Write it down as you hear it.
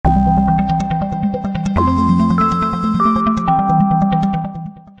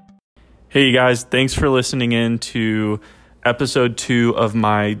Hey, you guys, thanks for listening in to episode 2 of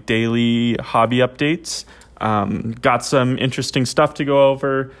my daily hobby updates. Got some interesting stuff to go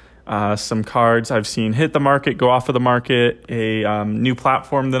over, some cards I've seen hit the market, go off of the market, a new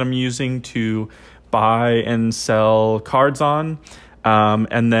platform that I'm using to buy and sell cards on,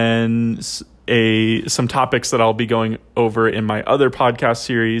 and then some topics that I'll be going over in my other podcast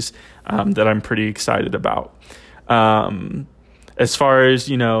series that I'm pretty excited about. As far as,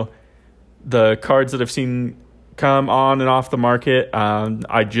 the cards that I've seen come on and off the market,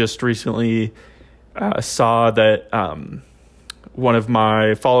 I just recently saw that one of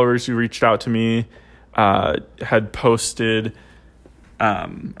my followers who reached out to me had posted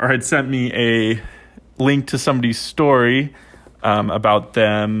or had sent me a link to somebody's story about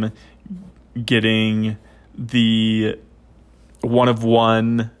them getting the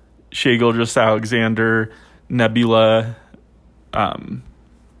 1/1 Shai Gilgeous-Alexander Nebula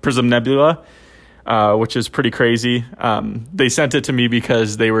Prism Nebula, which is pretty crazy. They sent it to me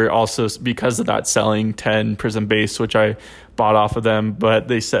because they were also, because of that, selling 10 Prism base, which I bought off of them. But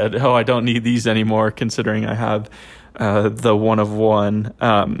they said, I don't need these anymore, considering I have the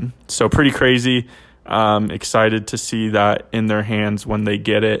 1/1. So pretty crazy. Excited to see that in their hands when they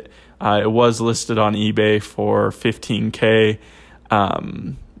get it. It was listed on eBay for $15K.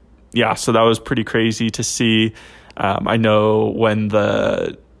 So that was pretty crazy to see. I know when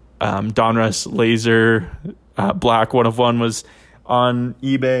the Donruss Laser Black 1/1 was on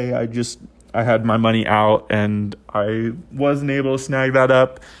eBay, I had my money out and I wasn't able to snag that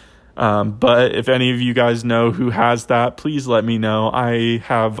up. But if any of you guys know who has that, please let me know. I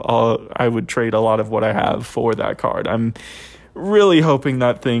would trade a lot of what I have for that card. I'm really hoping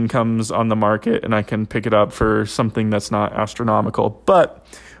that thing comes on the market and I can pick it up for something that's not astronomical, but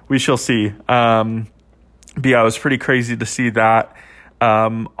we shall see. But yeah, it was pretty crazy to see that.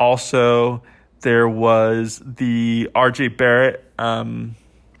 Also, there was the RJ Barrett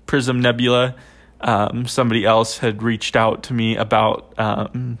Prism Nebula. Somebody else had reached out to me about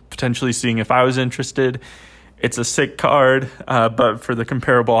potentially seeing if I was interested. It's a sick card, but for the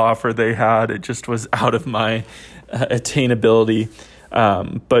comparable offer they had, it just was out of my attainability.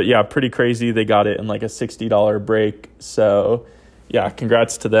 But yeah, pretty crazy. They got it in like a $60 break. So yeah,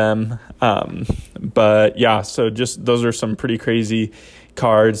 congrats to them. But yeah, so just those are some pretty crazy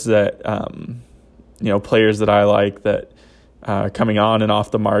cards that, players that I like that coming on and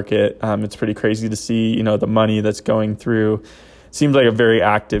off the market. It's pretty crazy to see, the money that's going through. Seems like a very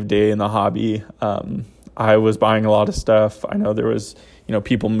active day in the hobby. I was buying a lot of stuff. I know there was,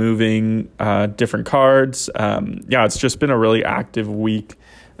 people moving different cards. It's just been a really active week.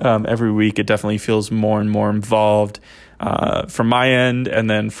 Every week it definitely feels more and more involved. From my end, and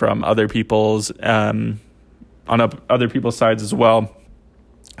then from other people's on other people's sides as well.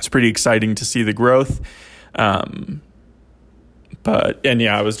 It's pretty exciting to see the growth. I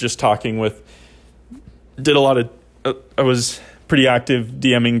was just talking I was pretty active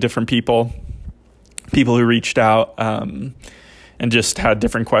DMing different people who reached out and just had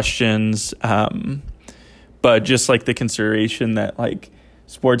different questions. But just like the consideration that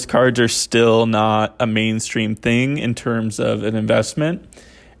sports cards are still not a mainstream thing in terms of an investment,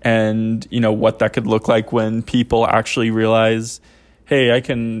 and what that could look like when people actually realize, hey, I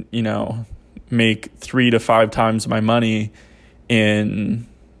can make 3 to 5 times my money in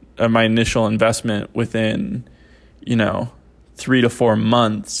my initial investment within 3 to 4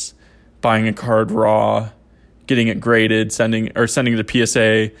 months, buying a card raw, getting it graded, sending it to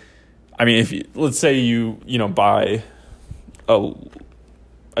PSA. I mean, let's say you buy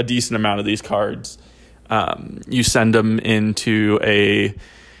a decent amount of these cards, you send them into a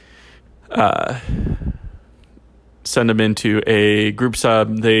group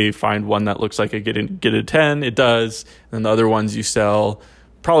sub. They find one that looks like a get a 10. It does. And the other ones you sell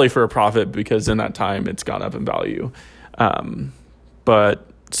probably for a profit because in that time it's gone up in value. But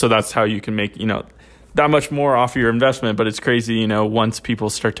so that's how you can make, that much more off your investment. But it's crazy, once people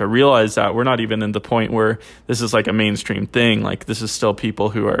start to realize that, we're not even in the point where this is like a mainstream thing. Like, this is still people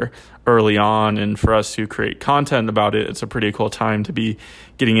who are early on, and for us who create content about it, it's a pretty cool time to be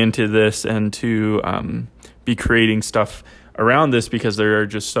getting into this and to be creating stuff around this, because there are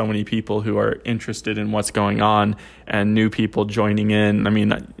just so many people who are interested in what's going on and new people joining in. I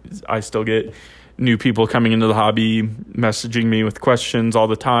mean, I still get new people coming into the hobby, messaging me with questions all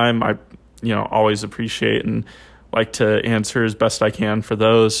the time. I always appreciate and like to answer as best I can for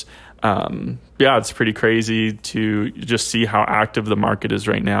those. It's pretty crazy to just see how active the market is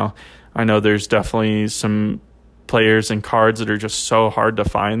right now. I know there's definitely some players and cards that are just so hard to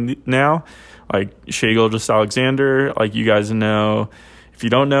find now, like Shai Gilgeous-Alexander. Like, you guys know, if you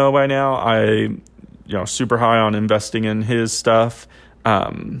don't know by now, super high on investing in his stuff.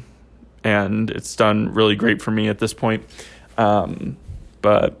 And it's done really great for me at this point.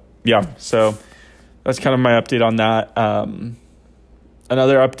 But yeah, so that's kind of my update on that.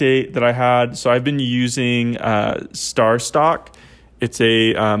 Another update that I had, so I've been using StarStock. It's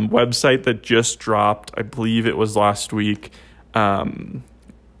a website that just dropped. I believe it was last week. I've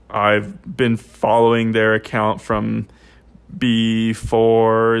been following their account from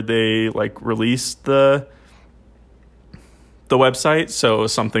before they released the website. So it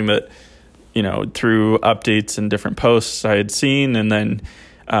was something that, through updates and different posts I had seen. And then,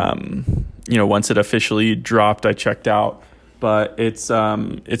 once it officially dropped, I checked out. But it's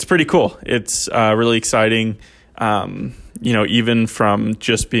pretty cool. It's really exciting. Even from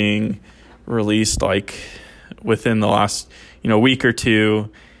just being released within the last week or two,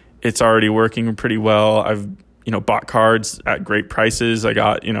 it's already working pretty well. I've bought cards at great prices. I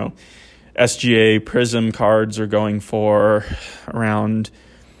got SGA Prism cards are going for around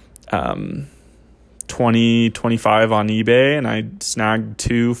 20-25 on eBay, and I snagged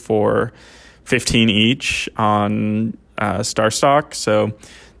 2 for $15 each on StarStock. So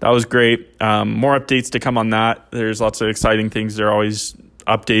that was great. More updates to come on that. There's lots of exciting things. They're always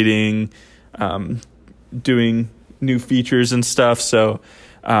updating, doing new features and stuff. So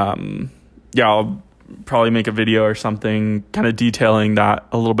I'll probably make a video or something kind of detailing that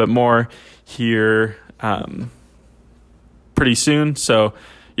a little bit more here pretty soon. So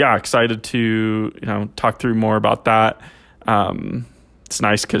yeah, excited to talk through more about that. It's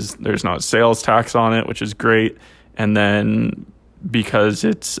nice because there's no sales tax on it, which is great. And then because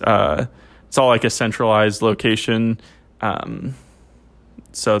it's all like a centralized location,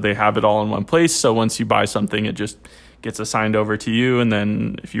 so they have it all in one place. So once you buy something, it just gets assigned over to you, and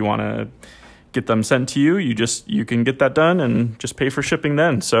then if you want to get them sent to you, you can get that done and just pay for shipping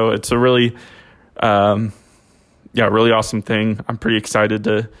then. So it's a really really awesome thing. I'm pretty excited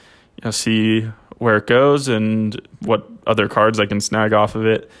to see where it goes and what other cards I can snag off of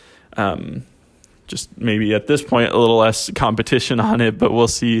it. Just maybe at this point a little less competition on it, but we'll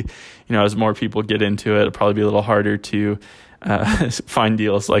see. As more people get into it, it'll probably be a little harder to find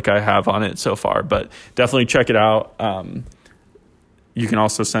deals like I have on it so far. But definitely check it out. You can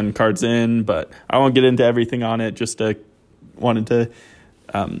also send cards in, but I won't get into everything on it. Just wanted to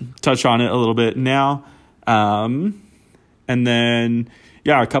touch on it a little bit now. And then,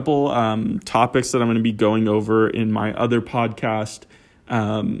 a couple topics that I'm going to be going over in my other podcast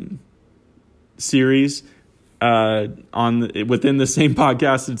series within the same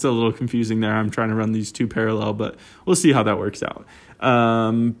podcast. It's a little confusing there. I'm trying to run these two parallel, but we'll see how that works out.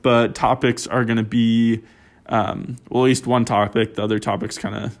 But topics are going to be, at least one topic. The other topic's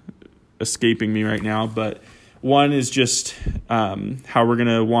kind of escaping me right now, but one is just how we're going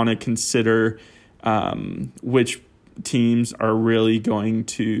to want to consider which teams are really going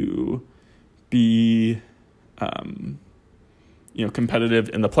to be competitive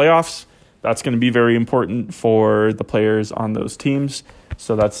in the playoffs. That's going to be very important for the players on those teams.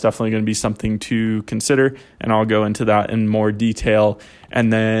 So that's definitely going to be something to consider, and I'll go into that in more detail.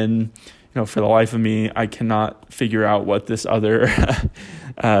 And then, for the life of me, I cannot figure out what this other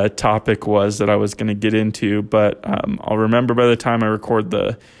topic was that I was going to get into, but I'll remember by the time I record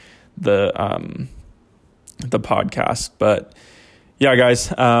the podcast. But yeah, guys,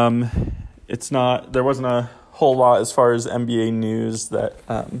 there wasn't a whole lot as far as NBA news that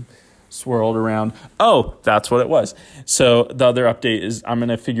swirled around. Oh, that's what it was. So the other update is I'm going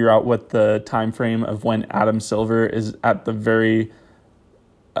to figure out what the time frame of when Adam Silver is at the very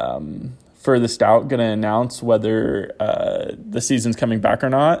furthest out going to announce whether the season's coming back or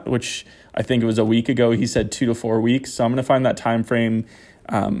not, which I think it was a week ago. He said 2 to 4 weeks. So I'm going to find that time frame,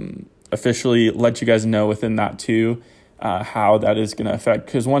 officially let you guys know within that too, how that is going to affect.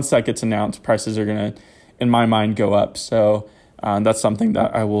 Because once that gets announced, prices are going to, in my mind, go up. So that's something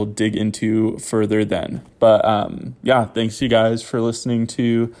that I will dig into further then. But thanks you guys for listening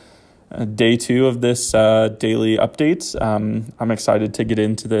to day 2 of this daily updates. I'm excited to get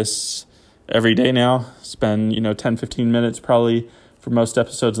into this every day now. Spend 10-15 minutes probably for most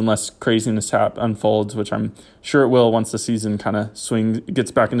episodes, unless craziness unfolds, which I'm sure it will once the season kind of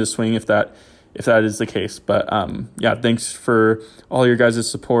gets back into swing, if that is the case. But thanks for all your guys'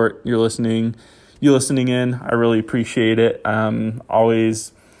 support. You listening in. I really appreciate it.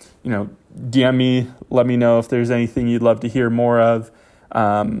 Always, DM me, let me know if there's anything you'd love to hear more of.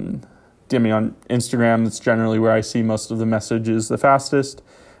 DM me on Instagram. That's generally where I see most of the messages the fastest.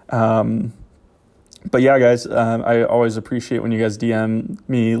 But yeah, guys, I always appreciate when you guys DM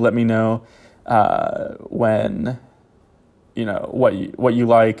me, let me know when what you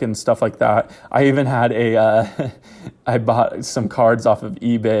like and stuff like that. I even had I bought some cards off of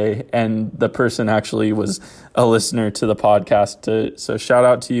eBay, and the person actually was a listener to the podcast. So shout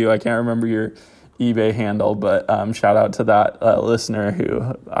out to you. I can't remember your eBay handle, but shout out to that listener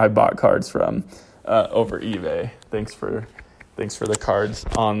who I bought cards from over eBay. Thanks for the cards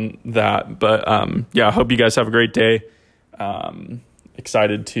on that. But yeah, I hope you guys have a great day.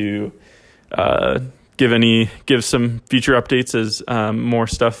 Excited to give some future updates as more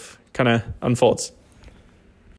stuff kind of unfolds.